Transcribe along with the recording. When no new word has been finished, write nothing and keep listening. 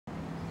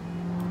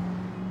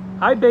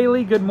Hi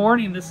Bailey, good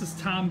morning. This is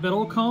Tom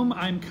Biddlecombe.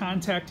 I'm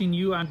contacting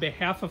you on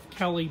behalf of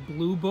Kelley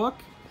Blue Book.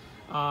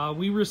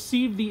 We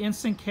received the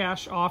instant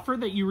cash offer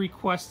that you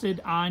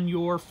requested on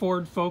your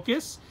Ford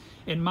Focus,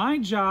 and my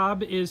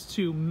job is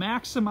to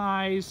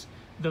maximize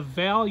the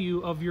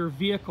value of your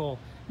vehicle.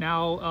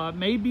 Now, it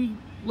may be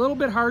a little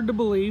bit hard to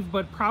believe,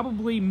 but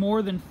probably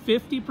more than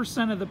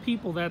 50% of the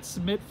people that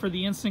submit for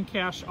the instant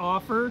cash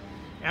offer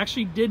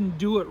actually didn't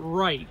do it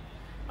right.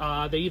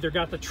 They either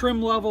got the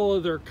trim level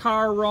of their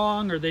car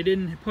wrong, or they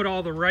didn't put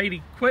all the right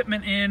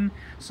equipment in.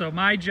 So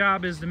my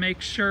job is to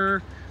make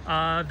sure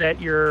that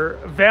your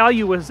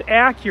value is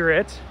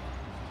accurate,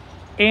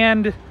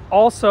 and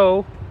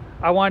also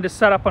I wanted to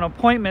set up an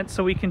appointment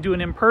so we can do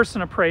an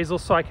in-person appraisal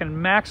so I can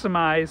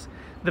maximize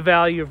the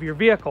value of your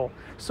vehicle.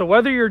 So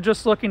whether you're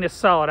just looking to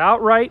sell it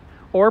outright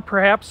or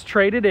perhaps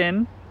trade it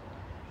in,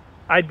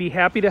 I'd be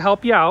happy to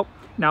help you out.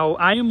 Now,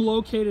 I am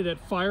located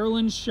at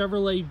Fireland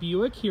Chevrolet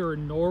Buick here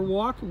in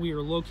Norwalk. We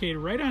are located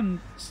right on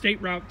State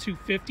Route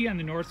 250 on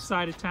the north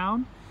side of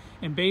town.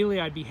 And Bailey,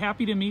 I'd be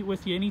happy to meet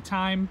with you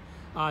anytime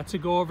to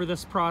go over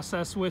this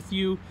process with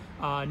you.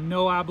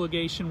 No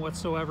obligation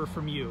whatsoever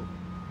from you.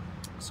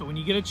 So when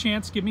you get a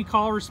chance, give me a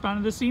call or respond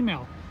to this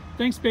email.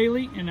 Thanks,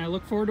 Bailey, and I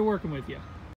look forward to working with you.